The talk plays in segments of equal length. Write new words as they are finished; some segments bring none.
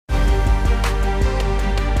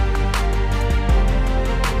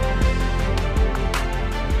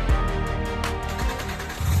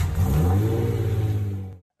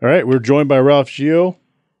All right, we're joined by Ralph Gilles.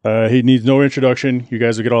 He needs no introduction. You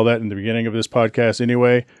guys will get all that in the beginning of this podcast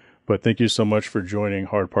anyway, but thank you so much for joining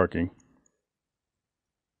Hard Parking.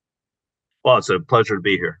 Well, it's a pleasure to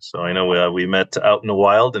be here. So I know we met out in the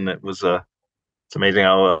wild, and it's amazing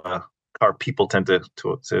how car people tend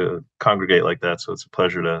to congregate like that. So it's a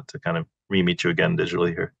pleasure to kind of re-meet you again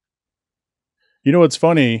digitally here. You know what's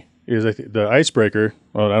funny is the icebreaker,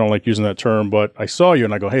 well, I don't like using that term, but I saw you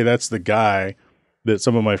and I go, hey, that's the guy that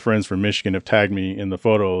some of my friends from Michigan have tagged me in the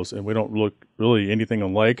photos, and we don't look really anything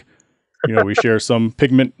alike. You know, we share some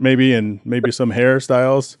pigment maybe and maybe some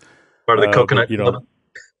hairstyles. Part of the But, coconut you club.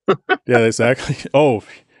 know, yeah, exactly. Oh,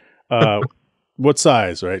 what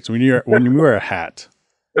size, right? So when you wear a hat,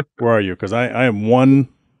 where are you? Because I am one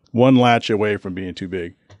latch away from being too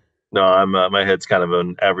big. No, I'm my head's kind of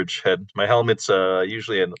an average head. My helmet's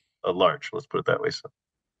usually a large. Let's put it that way. So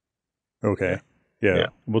yeah, Okay. Yeah. yeah.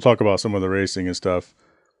 We'll talk about some of the racing and stuff.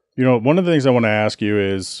 You know, one of the things I want to ask you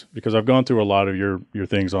is because I've gone through a lot of your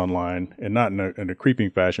things online, and not in a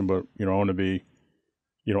creeping fashion, but you know, I want to be,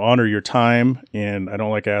 you know, honor your time, and I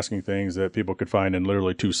don't like asking things that people could find in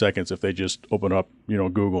literally 2 seconds if they just open up, you know,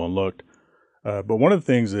 Google and looked. But one of the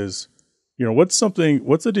things is, you know, what's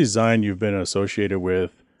a design you've been associated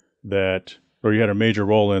with that, or you had a major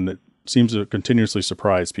role in that seems to continuously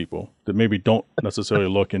surprise people that maybe don't necessarily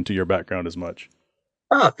look into your background as much.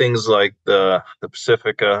 Things like the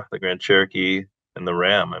Pacifica, the Grand Cherokee, and the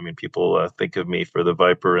Ram. I mean, people think of me for the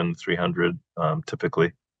Viper and the 300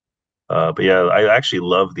 typically. But yeah, I actually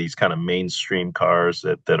love these kind of mainstream cars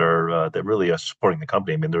that really are supporting the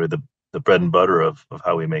company. I mean, they're the bread and butter of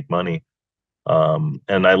how we make money.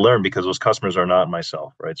 And I learned because those customers are not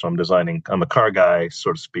myself, right? So I'm a car guy,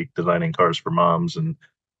 so to speak, designing cars for moms and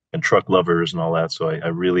truck lovers and all that. So I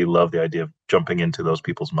really love the idea of jumping into those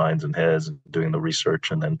people's minds and heads and doing the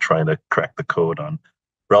research and then trying to crack the code on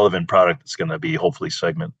relevant product that's going to be hopefully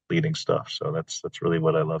segment leading stuff. So that's really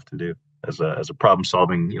what I love to do as a problem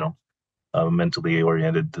solving, mentally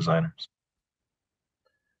oriented designers.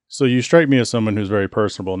 So you strike me as someone who's very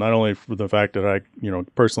personable, not only for the fact that I, you know,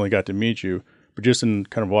 personally got to meet you, but just in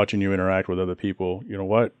kind of watching you interact with other people. You know,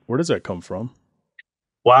 where does that come from?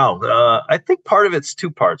 Wow, I think part of it's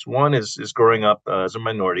two parts. One is growing up as a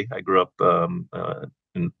minority. I grew up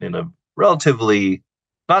in a relatively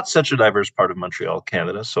not such a diverse part of Montreal,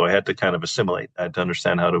 Canada. So I had to kind of assimilate. I had to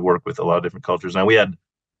understand how to work with a lot of different cultures. Now we had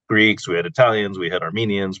Greeks, we had Italians, we had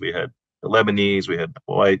Armenians, we had Lebanese, we had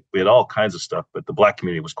white, we had all kinds of stuff. But the black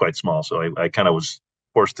community was quite small, so I kind of was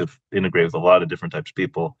forced to integrate with a lot of different types of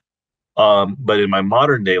people. But in my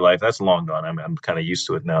modern day life, that's long gone. I'm kind of used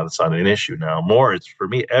to it now. That's not an issue now. More, it's for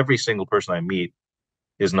me, every single person I meet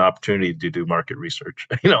is an opportunity to do market research.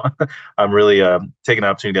 I'm really taking an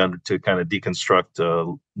opportunity to kind of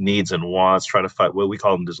deconstruct needs and wants, try to find what we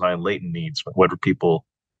call them design latent needs. What are people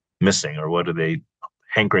missing or what are they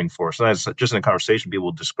hankering for? So that's just in a conversation, people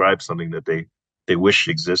will describe something that they wish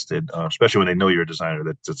existed, especially when they know you're a designer.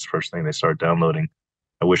 That's the first thing they start downloading.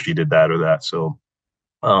 I wish you did that or that. So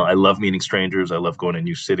I love meeting strangers. I love going to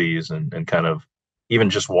new cities and kind of even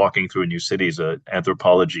just walking through a new city is an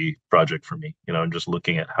anthropology project for me, and just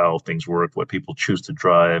looking at how things work, what people choose to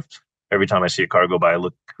drive. Every time I see a car go by, I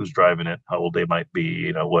look who's driving it, how old they might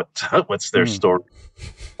be, what what's their Hmm. story.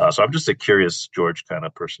 So I'm just a curious George kind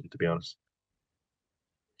of person, to be honest.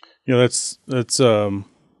 You know, that's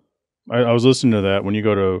I was listening to that when you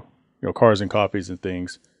go to, you know, cars and coffees and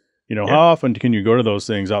things. You know, Yeah. how often can you go to those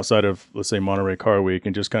things outside of, let's say, Monterey Car Week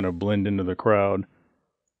and just kind of blend into the crowd?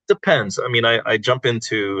 Depends. I mean, I've been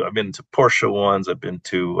to Porsche ones. I've been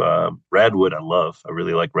to Radwood. I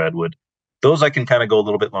really like Radwood. Those I can kind of go a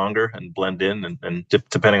little bit longer and blend in, and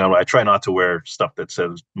depending on what I try not to wear stuff that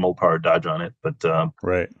says Mopar or Dodge on it. But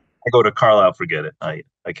Right. I go to Carlisle, forget it. I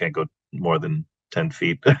can't go more than 10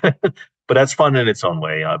 feet. But that's fun in its own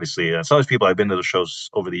way. Obviously, some of these people I've been to the shows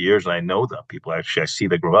over the years, and I know them. People actually, I see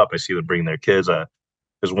them grow up. I see them bring their kids.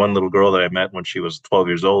 There's one little girl that I met when she was 12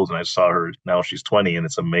 years old, and I saw her now she's 20, and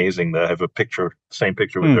it's amazing that I have a picture, same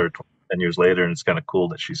picture with Hmm. her 10 years later, and it's kind of cool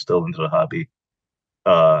that she's still into the hobby.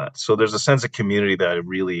 So there's a sense of community that I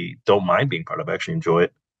really don't mind being part of. I actually enjoy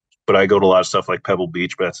it. But I go to a lot of stuff like Pebble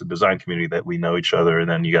Beach, but that's a design community that we know each other. And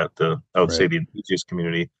then you got I would say Right. the enthusiast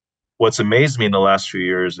community. What's amazed me in the last few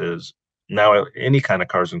years is now any kind of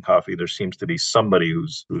cars and coffee, there seems to be somebody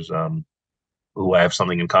who's who I have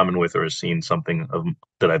something in common with or has seen something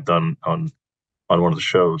that I've done on one of the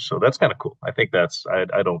shows. So that's kind of cool. I think I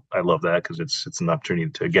love that because it's an opportunity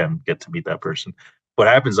to again get to meet that person. What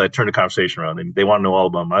happens? I turn the conversation around and they want to know all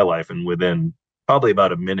about my life, and within probably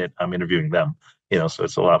about a minute, I'm interviewing them. So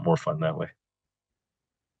it's a lot more fun that way.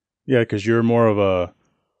 Yeah, because you're more of a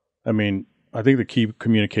I mean, I think the key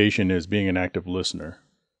communication is being an active listener.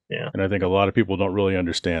 Yeah. And I think a lot of people don't really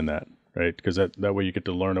understand that, right? Because that way you get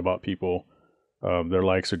to learn about people, their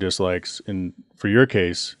likes or dislikes. And for your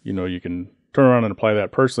case, you can turn around and apply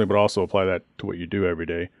that personally, but also apply that to what you do every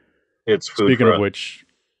day. It's food. Speaking of which,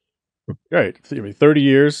 right, 30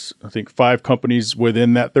 years, I think 5 companies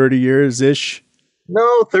within that 30 years-ish.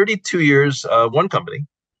 No, 32 years, one company.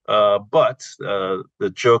 But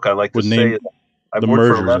the joke I like to say is I've the worked for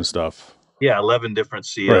mergers 11, and stuff. Yeah, 11 different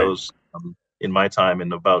CEOs in my time,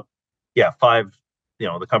 and about 5.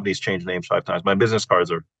 The company's changed names 5 times. My business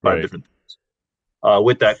cards are 5 different things.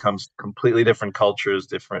 With that comes completely different cultures,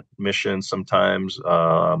 different missions. Sometimes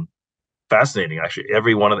fascinating, actually.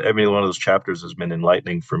 Every one of those chapters has been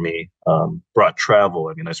enlightening for me. Brought travel.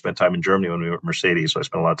 I mean, I spent time in Germany when we were at Mercedes, so I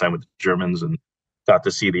spent a lot of time with the Germans and got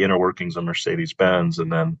to see the inner workings of Mercedes-Benz.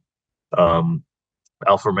 And then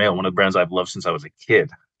Alfa Romeo, one of the brands I've loved since I was a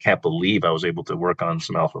kid. Can't believe I was able to work on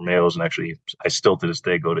some Alfa Romeos, and actually, I still to this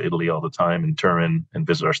day go to Italy all the time and Turin and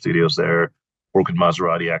visit our studios there. Work with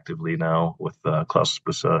Maserati actively now with Klaus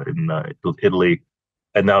in Italy,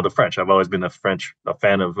 and now the French. I've always been a fan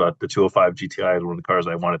of the 205 GTI, one of the cars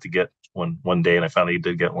I wanted to get one day, and I finally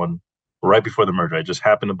did get one right before the merger. I just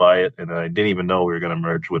happened to buy it, and I didn't even know we were going to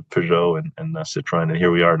merge with Peugeot and Citroën, and here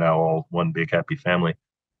we are now, all one big happy family.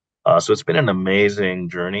 So it's been an amazing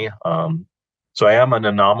journey. So I am an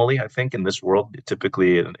anomaly, I think, in this world.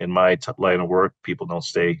 Typically, in my line of work, people don't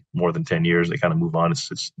stay more than 10 years. They kind of move on.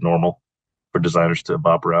 It's normal for designers to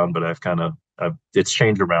bop around, but it's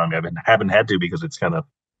changed around me. Haven't had to, because it's kind of,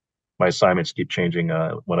 my assignments keep changing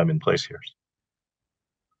when I'm in place here.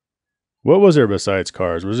 What was there besides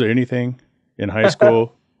cars? Was there anything in high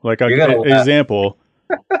school? Like, example,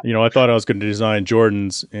 I thought I was going to design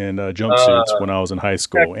Jordans and jumpsuits when I was in high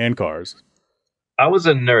school, and cars. I was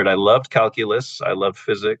a nerd. I loved calculus. I loved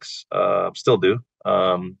physics. Still do.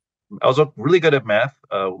 I was really good at math.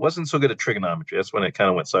 Wasn't so good at trigonometry. That's when it kind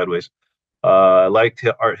of went sideways. I liked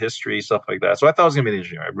art history, stuff like that. So I thought I was going to be an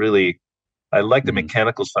engineer. I like the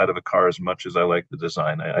mechanical side of a car as much as I like the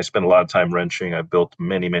design. I spent a lot of time wrenching. I've built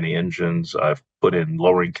many, many engines. I've put in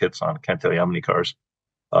lowering kits on, I can't tell you how many cars.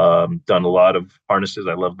 Done a lot of harnesses.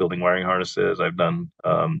 I love building wiring harnesses. I've done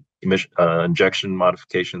injection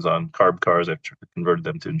modifications on carb cars. I've converted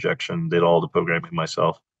them to injection, did all the programming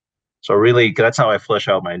myself. So really, that's how I flesh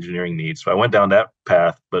out my engineering needs. So I went down that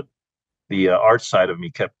path, but the art side of me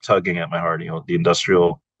kept tugging at my heart, the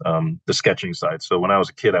industrial, the sketching side. So when I was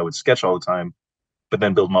a kid, I would sketch all the time, but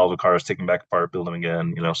then build model cars, take them back apart, build them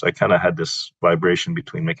again, so I kind of had this vibration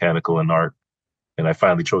between mechanical and art. And I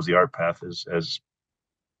finally chose the art path as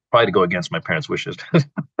probably to go against my parents' wishes.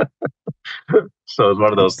 So it's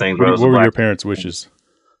one of those things. What were your parents' wishes?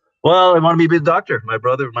 Well, I wanted me to be a doctor. My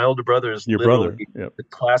older brother is the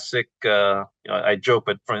classic. I joke,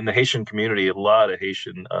 but in the Haitian community, a lot of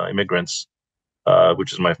Haitian immigrants,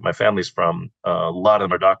 which is my family's from, a lot of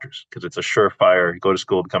them are doctors, because it's a surefire. You go to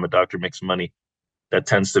school, become a doctor, make some money. That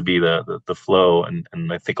tends to be the flow, and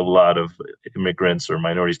I think a lot of immigrants or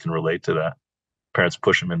minorities can relate to that. Parents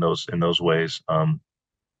push them in those ways.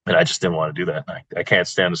 And I just didn't want to do that. I can't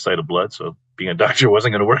stand the sight of blood, so being a doctor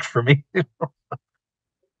wasn't going to work for me.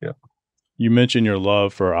 Yeah. You mentioned your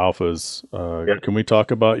love for Alphas. Can we talk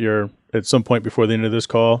about at some point before the end of this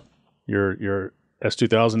call, your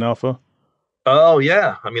S2000 Alpha? Oh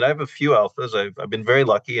yeah, I mean, I have a few Alphas. I've been very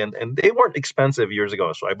lucky, and they weren't expensive years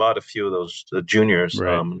ago, so I bought a few of those juniors.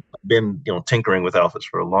 Right. I've been tinkering with Alphas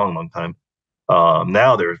for a long, long time.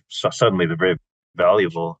 Now they're very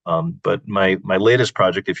valuable. But my latest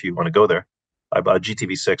project, if you want to go there, I bought a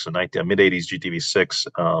GTV6, a mid-80s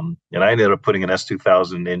GTV6, and I ended up putting an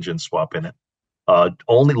S2000 engine swap in it.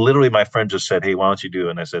 Literally, my friend just said, "Hey, why don't you do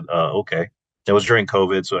it?" And I said, "Okay." It was during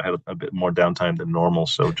COVID, so I had a bit more downtime than normal.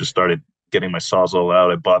 So just started getting my Sawzall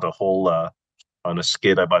out. I bought a whole on a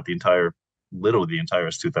skid. I bought literally the entire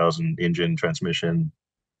S2000 engine, transmission,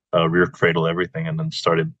 rear cradle, everything, and then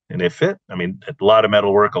started, and it fit. I mean, a lot of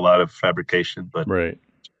metal work, a lot of fabrication, but right.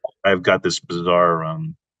 I've got this bizarre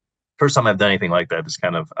first time I've done anything like that. It's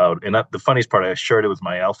kind of out. And the funniest part, I shared it with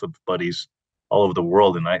my Alpha buddies all over the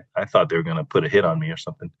world, and I thought they were going to put a hit on me or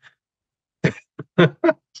something.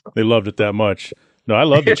 They loved it that much. No, I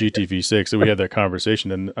love the GTV6. So we had that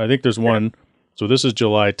conversation, and I think there's one. So this is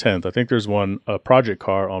July 10th. I think there's a project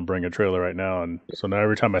car on Bring a Trailer right now, and so now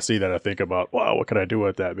every time I see that, I think about, wow, what can I do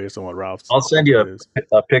with that based on what Ralph's. I'll send you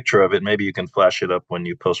a picture of it. Maybe you can flash it up when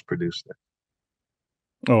you post-produce it.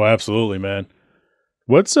 Oh, absolutely, man.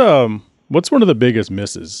 What's one of the biggest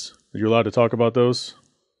misses? Are you allowed to talk about those?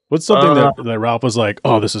 What's something that Ralph was like,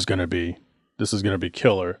 oh, this is gonna be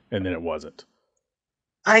killer, and then it wasn't?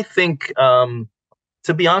 I think,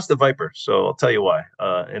 to be honest, the Viper. So I'll tell you why.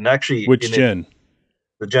 And actually, Which gen?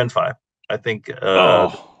 the Gen 5. I think, Oh,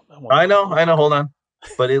 that one. I know, hold on.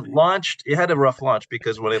 But it launched, it had a rough launch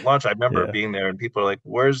because when it launched, I remember Yeah. being there and people are like,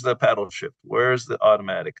 where's the paddle shift? Where's the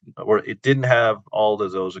automatic? Or it didn't have all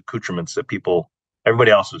of those accoutrements that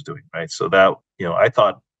everybody else was doing, right? So that, I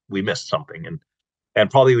thought we missed something. And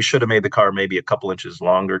probably we should have made the car maybe a couple inches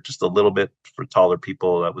longer, just a little bit for taller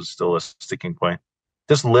people. That was still a sticking point.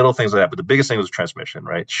 Just little things like that. But the biggest thing was transmission,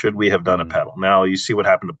 right? Should we have done a Mm, pedal? Now you see what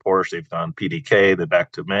happened to Porsche. They've done PDK, they're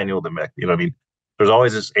back to manual, then back, what I mean? There's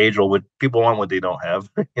always this age old what people want what they don't have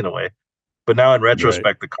in a way. But now in right.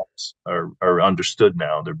 retrospect, the cars are understood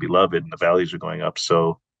now. They're beloved and the values are going up.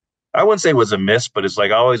 So I wouldn't say it was a miss, but it's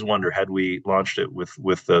like I always wonder had we launched it with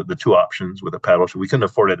the two options with a paddle. We couldn't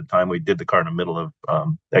afford it at the time. We did the car in the middle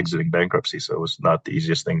of exiting bankruptcy, so it was not the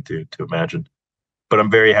easiest thing to imagine. But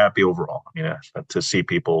I'm very happy overall. I mean, to see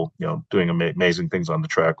people doing amazing things on the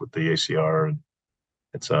track with the ACR, and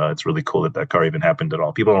it's really cool that car even happened at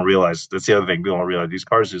all. People don't realize that's the other thing. People don't realize these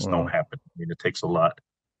cars just don't Wow. happen. I mean, it takes a lot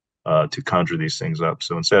to conjure these things up.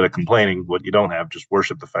 So instead of complaining what you don't have, just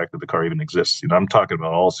worship the fact that the car even exists. I'm talking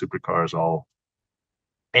about all supercars, all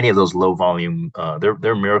any of those low volume.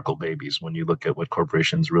 They're miracle babies when you look at what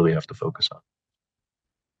corporations really have to focus on.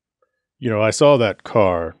 I saw that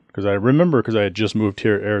car because I remember because I had just moved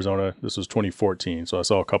here to Arizona. This was 2014, so I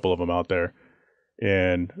saw a couple of them out there,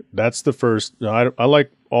 and that's the first. I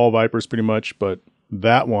like all Vipers pretty much, but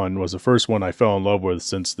that one was the first one I fell in love with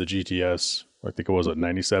since the GTS. I think it was at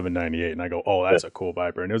 97, 98, and I go, oh, Yeah. that's a cool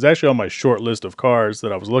Viper. And it was actually on my short list of cars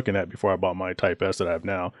that I was looking at before I bought my Type S that I have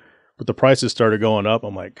now. But the prices started going up.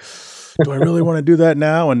 I'm like, do I really want to do that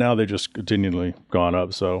now? And now they just continually gone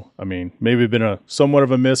up. So I mean, maybe been a somewhat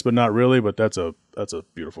of a miss, but not really. But that's a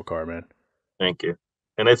beautiful car, man. Thank you.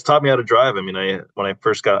 And it's taught me how to drive. I mean, when I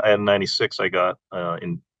first got, I had a 96. I got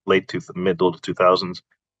in middle to 2000s,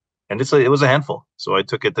 and it was a handful. So I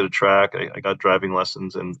took it to the track. I got driving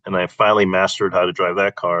lessons, and I finally mastered how to drive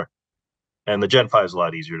that car. And the Gen 5 is a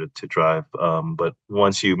lot easier to drive. But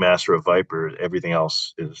once you master a Viper, everything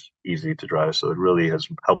else is easy to drive. So it really has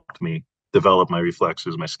helped me develop my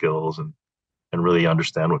reflexes, my skills, and really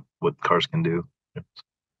understand what cars can do.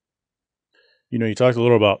 You talked a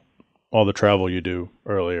little about all the travel you do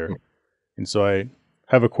earlier, and so I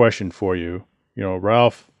have a question for you.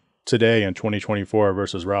 Ralph today in 2024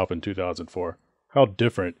 versus Ralph in 2004. How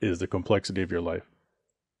different is the complexity of your life?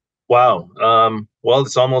 Wow. Well,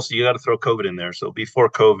 it's almost, you got to throw COVID in there. So before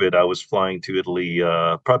COVID, I was flying to Italy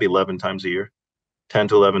probably 11 times a year, 10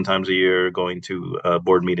 to 11 times a year, going to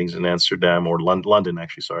board meetings in Amsterdam or London,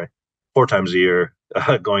 actually, sorry, 4 times a year,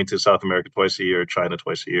 going to South America twice a year, China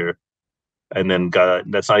twice a year. And then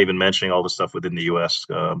that's not even mentioning all the stuff within the U.S.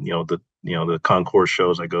 The Concours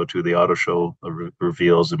shows I go to, the auto show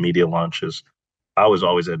reveals, the media launches. I was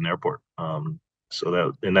always at an airport.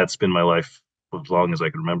 That's been my life as long as I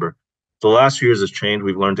can remember. The last few years has changed.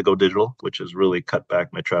 We've learned to go digital, which has really cut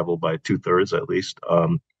back my travel by 2/3 at least.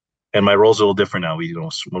 And my role's a little different now.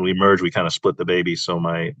 When we merged, we kind of split the baby. So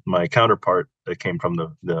my counterpart that came from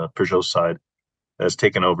the Peugeot side has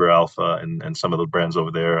taken over Alpha and some of the brands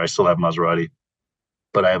over there. I still have Maserati,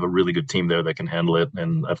 but I have a really good team there that can handle it.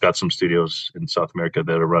 And I've got some studios in South America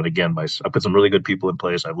that are run again by. I put some really good people in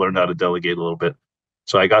place. I've learned how to delegate a little bit.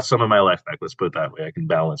 So I got some of my life back. Let's put it that way. I can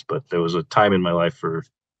balance. But there was a time in my life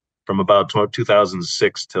from about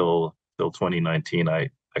 2006 till 2019.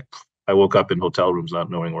 I woke up in hotel rooms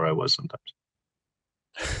not knowing where I was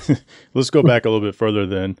sometimes. Let's go back a little bit further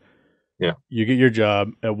then. Yeah. You get your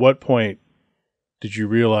job. At what point did you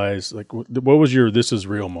realize, like, what was your this is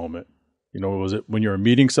real moment? Was it when you were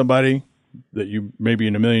meeting somebody that you maybe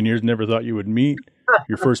in a million years never thought you would meet?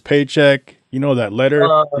 Your first paycheck, that letter,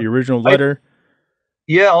 the original letter?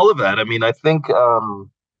 Yeah, all of that. I mean, I think,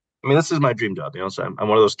 this is my dream job. So I'm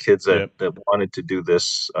one of those kids that Yep. that wanted to do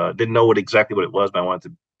this. Didn't know exactly what it was, but I wanted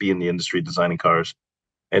to be in the industry designing cars,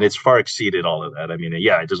 and it's far exceeded all of that. I mean,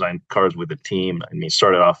 yeah, I designed cars with a team. I mean,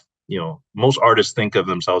 started off. Most artists think of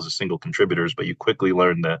themselves as single contributors, but you quickly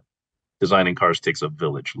learn that designing cars takes a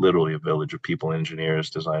village, literally a village of people, engineers,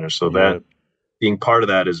 designers. So that Yep. being part of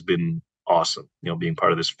that has been awesome. Being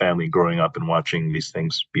part of this family, growing up and watching these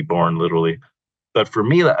things be born, literally. But for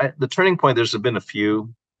me, the turning point, there's been a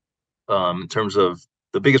few in terms of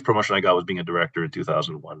the biggest promotion I got was being a director in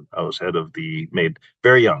 2001. I was head of made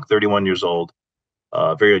very young, 31 years old,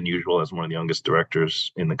 very unusual as one of the youngest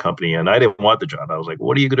directors in the company. And I didn't want the job. I was like,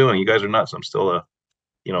 what are you doing? You guys are nuts. I'm still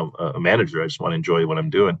a manager. I just want to enjoy what I'm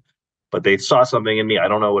doing. but they saw something in me. I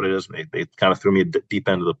don't know what it is. They kind of threw me deep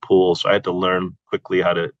into the pool. So I had to learn quickly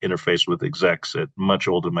how to interface with execs at much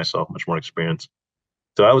older than myself, much more experience.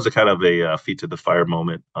 So that was a kind of a feet to the fire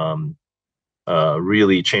moment.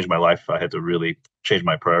 Really changed my life. I had to really change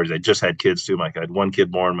my priorities. I just had kids too. I had one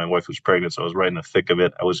kid born. My wife was pregnant, so I was right in the thick of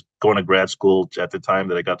it. I was going to grad school at the time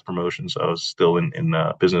that I got the promotion, so I was still in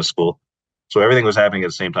business school. So everything was happening at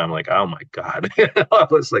the same time. Like, oh my god, I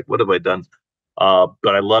was like, what have I done?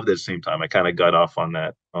 But I loved it at the same time. I kind of got off on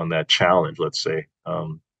that challenge, let's say.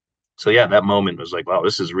 So yeah, that moment was like, wow,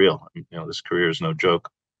 this is real. This career is no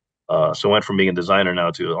joke. So I went from being a designer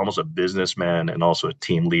now to almost a businessman and also a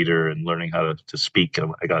team leader and learning how to speak.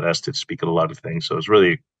 I got asked to speak at a lot of things. So it was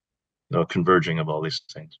really, converging of all these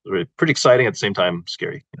things. Really pretty exciting at the same time,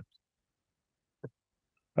 scary.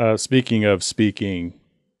 Speaking of speaking,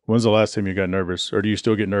 when's the last time you got nervous, or do you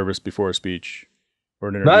still get nervous before a speech or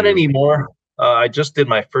an Not interview? anymore. I just did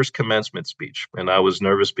my first commencement speech, and I was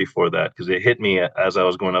nervous before that because it hit me as I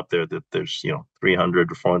was going up there that there's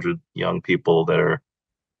 300 or 400 young people that are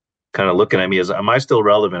kind of looking at me as, am I still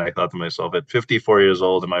relevant? I thought to myself, at 54 years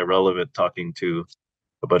old, am I relevant talking to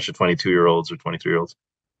a bunch of 22-year-olds or 23-year-olds?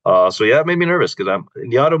 So yeah, it made me nervous because I'm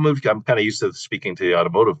in the automotive. I'm kind of used to speaking to the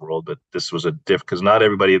automotive world, but this was a diff because not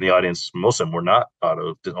everybody in the audience, most of them were not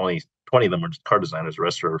auto. Only 20 of them were car designers. The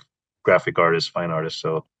rest are graphic artists, fine artists.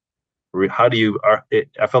 So how do you?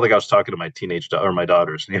 I felt like I was talking to my or my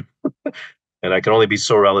daughters, and I can only be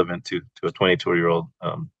so relevant to a 22-year-old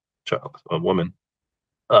child, a woman.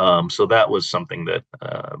 So that was something that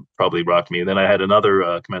probably rocked me. And then I had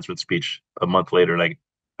another commencement speech a month later, and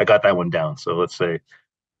I got that one down. So let's say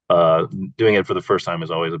doing it for the first time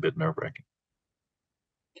is always a bit nerve-wracking.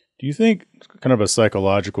 Do you think, kind of a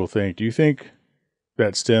psychological thing, do you think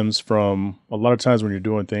that stems from a lot of times when you're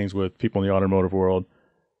doing things with people in the automotive world,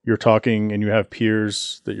 you're talking and you have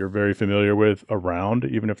peers that you're very familiar with around,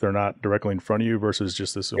 even if they're not directly in front of you, versus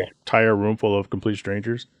just this entire room full of complete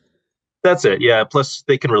strangers? That's it. Yeah. Plus,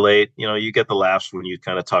 they can relate. You get the laughs when you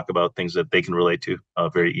kind of talk about things that they can relate to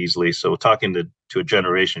very easily. So talking to a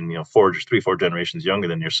generation, four generations younger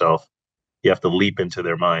than yourself, you have to leap into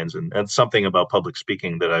their minds. And something about public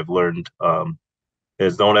speaking that I've learned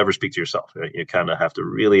is don't ever speak to yourself. Right? You kind of have to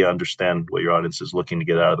really understand what your audience is looking to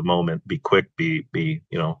get out of the moment. Be quick. Be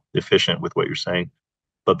efficient with what you're saying,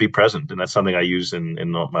 but be present. And that's something I use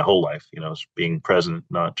in my whole life. Is being present,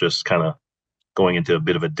 not just kind of going into a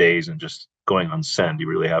bit of a daze and just going on send. You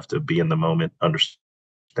really have to be in the moment,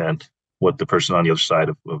 understand what the person on the other side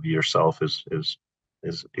of yourself is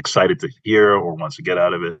excited to hear or wants to get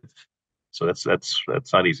out of it. So that's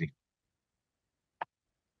not easy.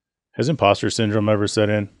 Has imposter syndrome ever set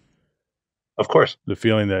in? Of course. The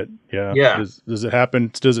feeling that, Yeah. Does it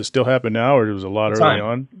happen? Does it still happen now, or was it a lot early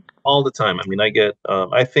on? All the time. I mean,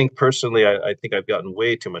 I think personally, I think I've gotten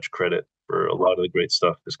way too much credit for a lot of the great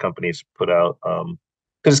stuff this company's put out.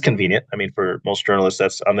 Because it's convenient. I mean, for most journalists,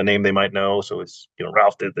 that's on the name they might know. So it's,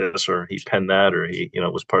 Ralph did this, or he penned that, or he,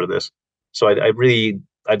 was part of this. So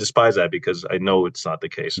I despise that because I know it's not the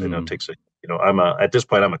case. I know it takes at this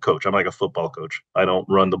point, I'm a coach. I'm like a football coach. I don't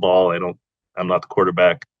run the ball. I'm not the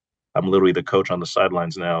quarterback. I'm literally the coach on the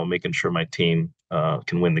sidelines now, making sure my team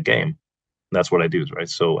can win the game. And that's what I do, right?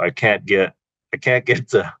 So I can't get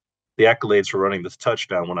the accolades for running this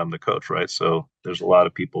touchdown when I'm the coach, right? So there's a lot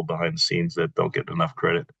of people behind the scenes that don't get enough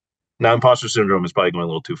credit. Now, imposter syndrome is probably going a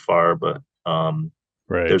little too far, but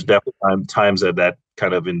right. There's definitely times that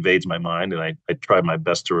kind of invades my mind, and I try my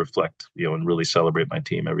best to reflect, and really celebrate my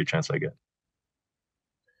team every chance I get.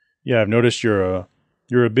 Yeah, I've noticed you're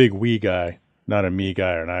a big we guy, not a me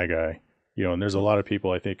guy or an I guy. And there's a lot of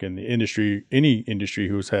people, I think, in the industry, any industry,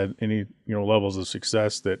 who's had any levels of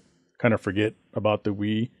success that kind of forget about the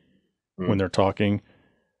we when they're talking.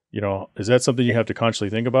 Is that something you have to consciously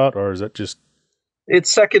think about, or is that just?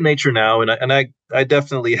 It's second nature now, and I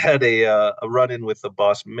definitely had a run-in with the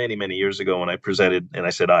boss many years ago when I presented, and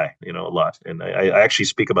I said a lot, and I actually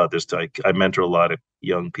speak about this. I mentor a lot of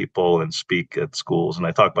young people and speak at schools, and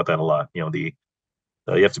I talk about that a lot. You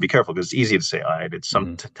have to be careful because it's easy to say I. It's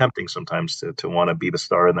tempting sometimes to want to be the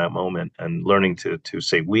star in that moment, and learning to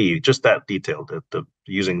say we, just that detail, that the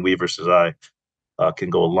using we versus I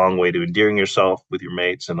can go a long way to endearing yourself with your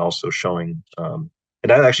mates, and also showing. And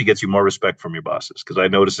that actually gets you more respect from your bosses, because I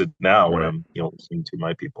notice it now when I'm listening to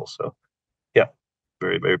my people. So yeah,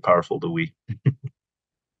 very, very powerful to we.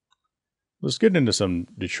 Let's get into some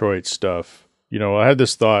Detroit stuff. I had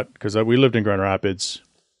this thought because we lived in Grand Rapids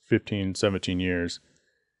 15, 17 years.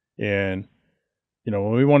 And,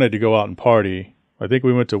 when we wanted to go out and party, I think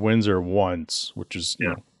we went to Windsor once, which is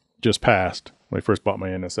just past when I first bought my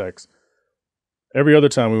NSX. every other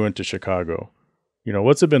time we went to Chicago,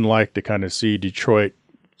 what's it been like to kind of see Detroit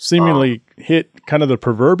Um, seemingly hit kind of the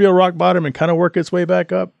proverbial rock bottom and kind of work its way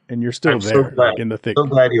back up, and you're still I'm so there, glad, like in the so thick.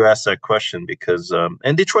 glad you asked that question because,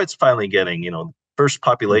 and Detroit's finally getting, first Hmm.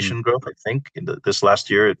 population growth. I think this last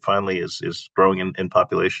year, it finally is growing in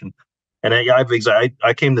population. And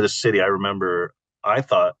I came to the city. I remember I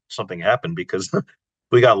thought something happened because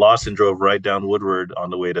we got lost and drove right down Woodward on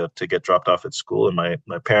the way to get dropped off at school. And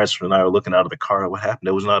my parents and I were looking out of the car. What happened?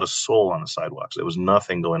 There was not a soul on the sidewalks. There was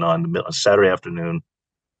nothing going on on Saturday afternoon,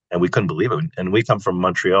 and we couldn't believe it. And we come from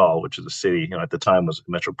Montreal, which is a city, at the time was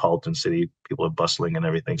a metropolitan city. People are bustling and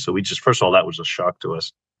everything. So we just, first of all, that was a shock to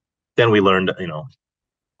us. Then we learned,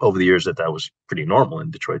 over the years that was pretty normal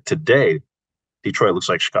in Detroit. Today, Detroit looks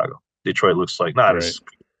like Chicago. Detroit looks like not Right. as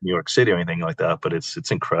New York City or anything like that, but it's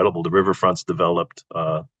incredible. The riverfront's developed.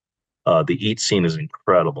 The eat scene is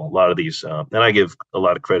incredible. A lot of these, and I give a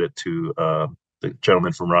lot of credit to the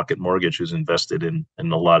gentleman from Rocket Mortgage who's invested in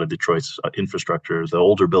a lot of Detroit's infrastructure. The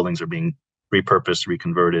older buildings are being repurposed,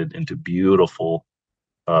 reconverted into beautiful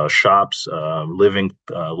shops, living.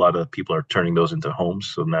 A lot of people are turning those into homes.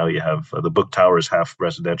 So now you have the Book Tower is half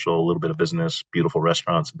residential, a little bit of business, beautiful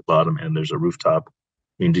restaurants at the bottom, and there's a rooftop.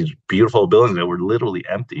 I mean, these beautiful buildings that were literally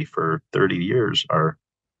empty for 30 years are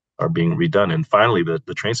being redone. And finally, the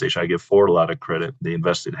train station, I give Ford a lot of credit. They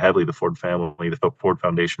invested heavily, the Ford family, the Ford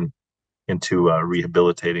Foundation, into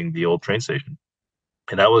rehabilitating the old train station.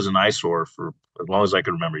 And that was an eyesore for as long as I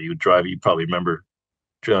can remember. You probably remember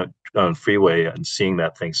on freeway and seeing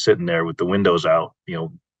that thing sitting there with the windows out,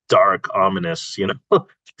 dark, ominous,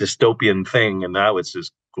 dystopian thing. And now it's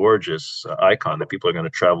this gorgeous icon that people are going to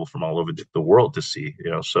travel from all over the world to see,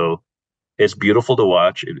 so it's beautiful to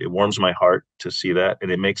watch. It warms my heart to see that, and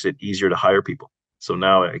it makes it easier to hire people. So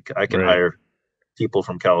now I can Right. hire people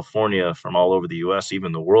from California, from all over the U.S.,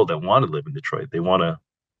 even the world, that want to live in Detroit. They want to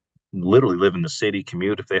literally live in the city,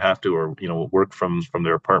 commute if they have to, or work from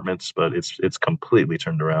their apartments. But it's completely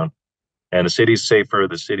turned around, and the city's safer.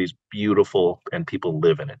 The city's beautiful, and people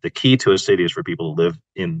live in it. The key to a city is for people to live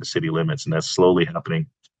in the city limits, and that's slowly happening,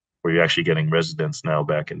 where you're actually getting residents now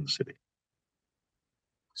back in the city.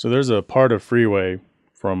 So there's a part of freeway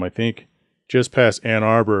from, I think, just past Ann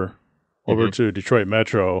Arbor over Mm-hmm. to Detroit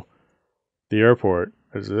Metro, the airport.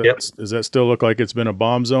 Yep. Does that still look like it's been a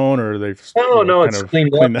bomb zone, or they've Oh no, kind it's of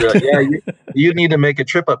cleaned up. cleaned Yeah, that? you need to make a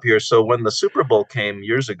trip up here. So when the Super Bowl came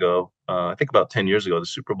years ago, I think about 10 years ago, the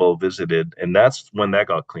Super Bowl visited, and that's when that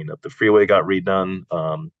got cleaned up. The freeway got redone.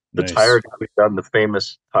 The tire Nice. got redone. The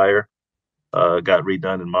famous tire got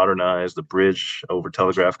redone and modernized. The bridge over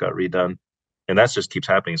Telegraph got redone, and that just keeps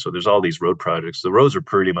happening. So there's all these road projects. The roads are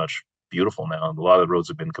pretty much beautiful now. A lot of the roads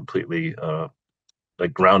have been completely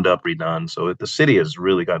like ground up redone. So the city has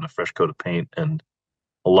really gotten a fresh coat of paint and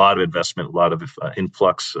a lot of investment, a lot of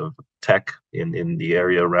influx of tech in the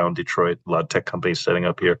area around Detroit. A lot of tech companies setting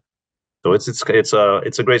up here. So it's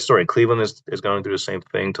a great story. Cleveland is going through the same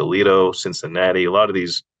thing. Toledo, Cincinnati, a lot of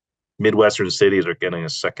these Midwestern cities are getting a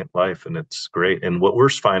second life, and it's great. And what we're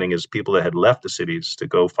finding is people that had left the cities to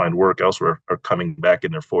go find work elsewhere are coming back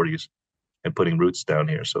in their 40s and putting roots down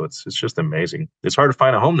here. So it's just amazing. It's hard to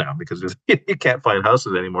find a home now because you can't find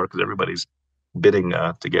houses anymore because everybody's bidding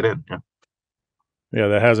to get in. Yeah. Yeah,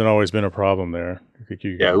 that hasn't always been a problem there. I think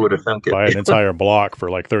you Yeah, could who would have thunk it? buy an entire block for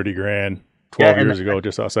like 30 grand Yeah, 12 and years ago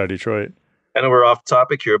just outside Detroit. I know we're off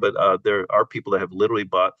topic here, but there are people that have literally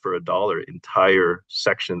bought for $1 entire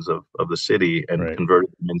sections of the city and Right. converted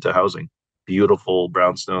them into housing. Beautiful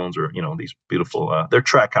brownstones, or these beautiful. They're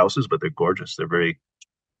track houses, but they're gorgeous. They're very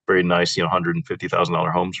very nice.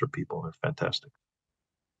 $150,000 homes for people. They're fantastic.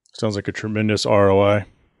 Sounds like a tremendous ROI.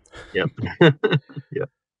 Yep. Yeah.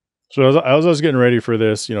 So as I was getting ready for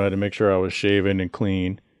this, I had to make sure I was shaven and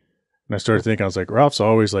clean. And I started thinking, I was like, Ralph's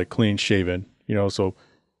always like clean shaven, so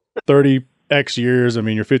 30 X years. I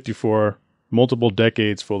mean, you're 54, multiple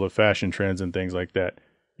decades full of fashion trends and things like that.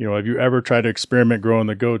 Have you ever tried to experiment growing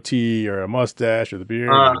the goatee or a mustache or the beard?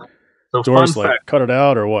 Uh, Or so fun Doris like fact. cut it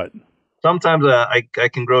out or what? Sometimes I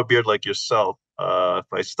can grow a beard like yourself. If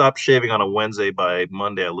I stop shaving on a Wednesday, by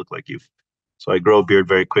Monday I look like you. So I grow a beard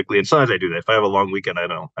very quickly, and sometimes I do that. If I have a long weekend, I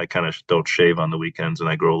don't. I kind of don't shave on the weekends, and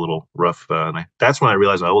I grow a little rough. That's when I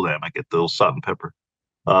realize how old I am. I get the little salt and pepper.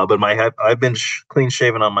 But I've been clean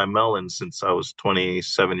shaven on my melon since I was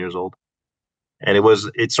 27 years old, and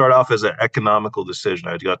it started off as an economical decision.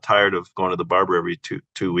 I got tired of going to the barber every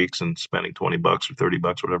two weeks and spending $20 or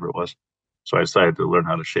 $30, whatever it was. So I decided to learn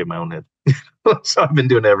how to shave my own head. So I've been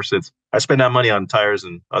doing it ever since. I spend that money on tires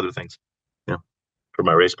and other things, yeah, for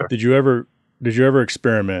my race car. Did you ever did you ever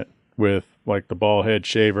experiment with like the ball head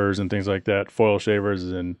shavers and things like that, foil shavers,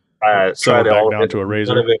 and I settle tried back all of down it. to a None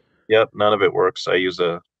razor. of it. Yep, none of it works. I use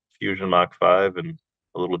a Fusion Mach 5 and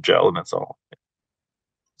a little gel, and that's all.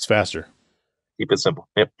 It's faster. Keep it simple.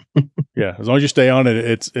 Yep. Yeah, as long as you stay on it,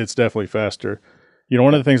 it's definitely faster.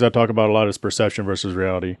 One of Yep. the things I talk about a lot is perception versus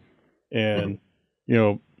reality, Mhm. and you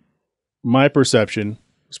know, my perception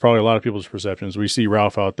is probably a lot of people's perceptions. We see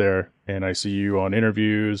Ralph out there, and I see you on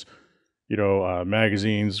interviews,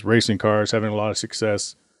 magazines, racing cars, having a lot of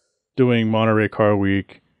success, doing Monterey Car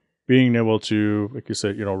Week, being able to, like you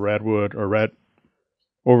said, Redwood or Red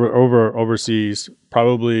overseas,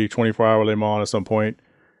 probably 24-hour Le Mans at some point.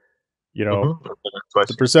 You know, Mhm. Twice.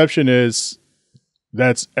 the perception is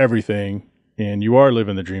that's everything, and you are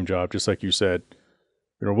living the dream job, just like you said.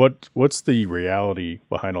 What's the reality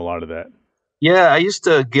behind a lot of that? Yeah, I used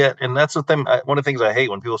to get, and that's the thing. One of the things I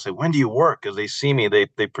hate when people say, "When do you work?" Because they see me, they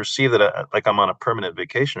perceive that like I'm on a permanent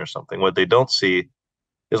vacation or something. What they don't see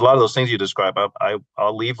is a lot of those things you describe.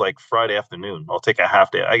 I'll leave like Friday afternoon. I'll take a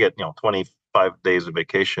half day. I get 25 days of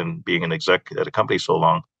vacation being an exec at a company so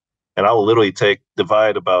long, and I will literally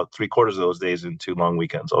divide about three-quarters of those days into long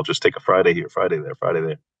weekends. I'll just take a Friday here, Friday there, Friday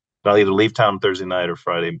there. And I'll either leave town Thursday night or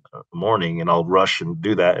Friday morning, and I'll rush and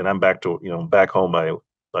do that, and I'm back home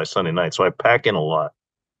by Sunday night. So I pack in a lot,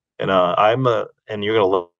 and and you're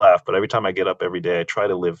gonna laugh, but every time I get up every day, I try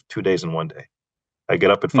to live 2 days in one day. I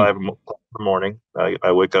get up at Hmm. 5 in the morning.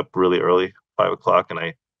 I wake up really early, 5 o'clock, and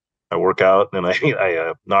I work out and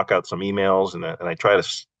I knock out some emails and I try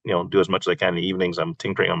to do as much as I can in the evenings. I'm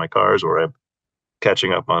tinkering on my cars or I'm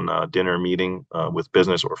catching up on dinner meeting with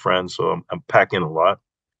business or friends. So I'm packing a lot.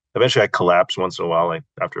 Eventually, I collapse once in a while.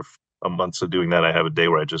 After a month of doing that, I have a day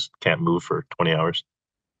where I just can't move for 20 hours.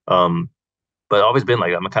 Um, but I've always been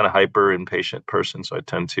like I'm a kind of hyper impatient person, so I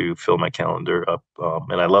tend to fill my calendar up,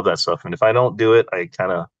 and I love that stuff. And if I don't do it, I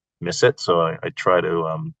kind of miss it. So I try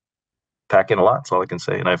to pack in a lot. That's all I can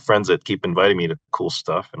say. And I have friends that keep inviting me to cool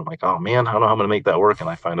stuff, and I'm like, oh man, I don't know how I'm gonna make that work. And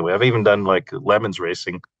I find a way. I've even done like lemons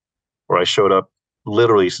racing, where I showed up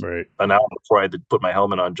literally Right. an hour before I had to put my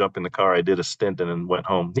helmet on, jump in the car. I did a stint and then went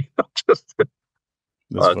home. Just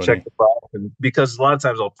That's check funny. the box. And because a lot of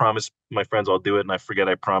times I'll promise my friends I'll do it, and I forget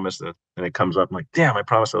I promised, and it comes up. I'm like, damn, I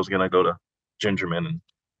promised I was gonna go to Gingerman and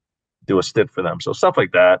do a stint for them. So stuff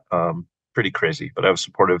like that. Pretty crazy. But I have a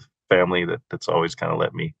supportive family that's always kind of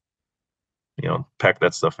let me, pack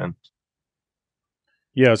that stuff in.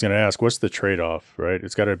 Yeah, I was going to ask, what's the trade off, right?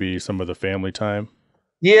 It's got to be some of the family time.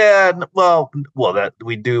 Yeah, well, that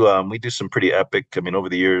we do some pretty epic. I mean, over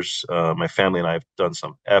the years, my family and I have done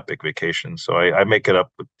some epic vacations. So I make it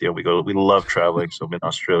up with, we love traveling. So I'm in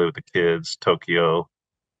Australia with the kids, Tokyo,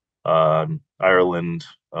 Ireland,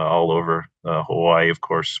 all over, Hawaii, of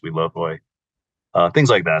course, we love Hawaii,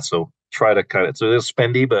 things like that. So try to kind of, so it's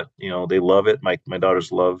spendy, but they love it. My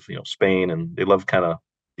daughters love, Spain, and they love kind of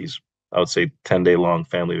these, I would say, 10-day long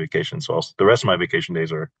family vacations. So the rest of my vacation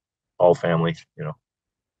days are all family,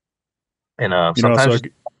 and So sometimes just a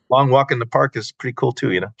long walk in the park is pretty cool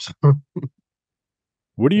too.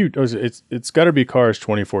 what do you, it's got to be cars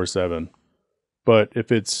 24/7, but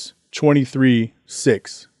if it's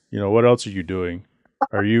 23/6, what else are you doing?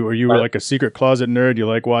 Are you But like a secret closet nerd? You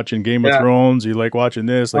like watching Game of yeah, Thrones? You like watching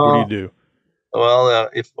this? Like, what do you uh, do? well,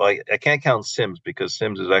 if I can't count Sims because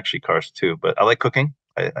Sims is actually cars too, but I like cooking.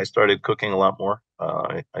 I started cooking a lot more.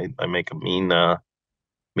 I make a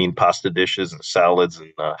mean pasta dishes and salads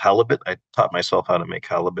and halibut. I taught myself how to make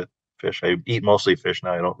halibut fish. I eat mostly fish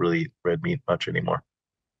now. I don't really eat red meat much anymore.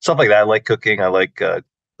 Stuff like that. I like cooking. I like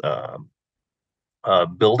um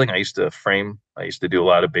building. I used to frame. I used to do a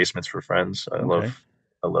lot of basements for friends. Okay.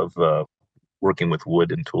 I love working with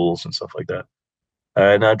wood and tools and stuff like that.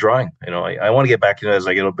 And drawing. I want to get back as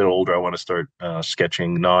I get a bit older. I want to start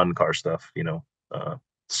sketching non-car stuff. Uh,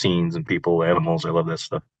 scenes and people, animals. I love that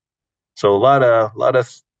stuff. So a lot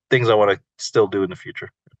of things I want to still do in the future.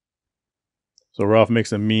 So Ralph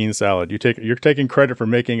makes a mean salad. You're taking credit for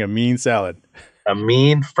making a mean salad. A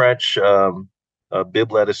mean French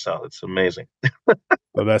bib lettuce salad. It's amazing.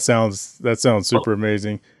 So that sounds Well, super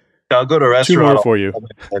amazing. I'll go to a Two restaurant more for you.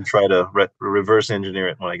 and try to reverse engineer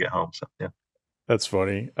it when I get home. So yeah. That's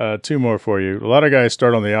funny. Two more for you. A lot of guys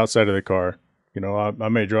start on the outside of the car. I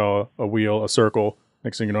may draw a wheel, a circle.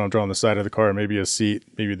 Next thing you know, I'm drawing the side of the car, maybe a seat,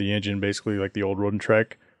 maybe the engine, basically like the old Road and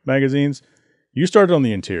Trek magazines. You started on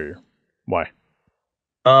the interior. Why?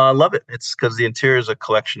 I love it. It's because the interior is a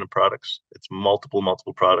collection of products. It's multiple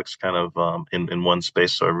products kind of in one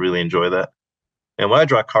space. So I really enjoy that. And when I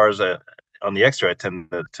draw cars on the exterior, I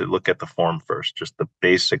tend to look at the form first, just the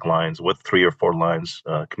basic lines. What 3 or 4 lines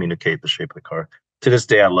communicate the shape of the car? To this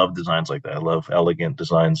day, I love designs like that. I love elegant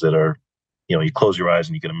designs that are, you close your eyes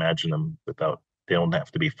and you can imagine them without don't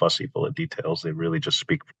have to be fussy full of details. They really just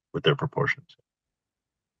speak with their proportions.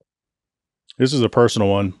 This is a personal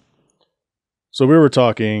one. So we were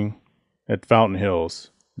talking at Fountain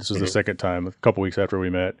Hills. This was the second time, a couple weeks after we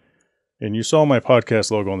met. And you saw my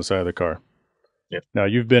podcast logo on the side of the car. Yeah. Now,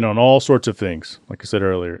 you've been on all sorts of things, like I said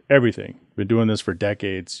earlier, everything. Been doing this for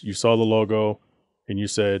decades. You saw the logo and you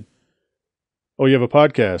said, oh, you have a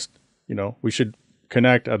podcast. We should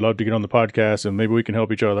connect. I'd love to get on the podcast and maybe we can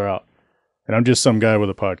help each other out. And I'm just some guy with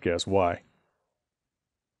a podcast. Why?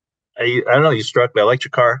 I don't know. You struck me. I liked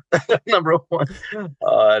your car, number one.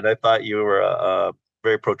 And I thought you were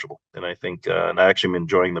very approachable. And I think, and I actually am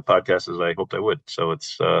enjoying the podcast as I hoped I would. So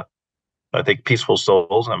it's, I think peaceful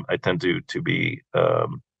souls. I tend to be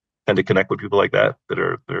tend to connect with people like that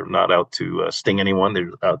they're not out to sting anyone.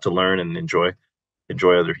 They're out to learn and enjoy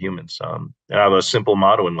other humans. And I have a simple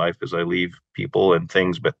motto in life: is I leave people and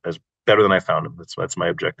things, but as better than I found them. That's my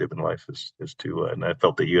objective in life is to. And I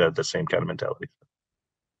felt that you had the same kind of mentality.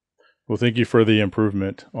 Well, thank you for the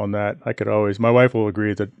improvement on that. My wife will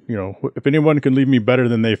agree that, if anyone can leave me better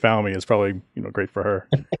than they found me, it's probably, great for her.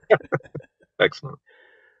 Excellent.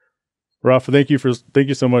 Ralph, thank you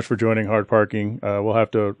so much for joining Hard Parking. We'll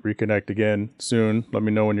have to reconnect again soon. Let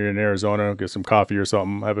me know when you're in Arizona, get some coffee or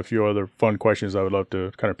something. I have a few other fun questions I would love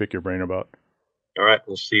to kind of pick your brain about. All right.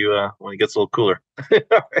 We'll see you when it gets a little cooler.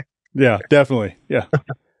 Yeah, definitely. Yeah.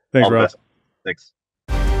 Thanks, Ralph. Thanks.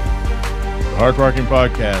 Hard Parking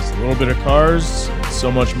Podcast, a little bit of cars, and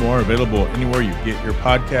so much more, available anywhere you get your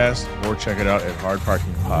podcast, or check it out at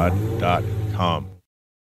hardparkingpod.com.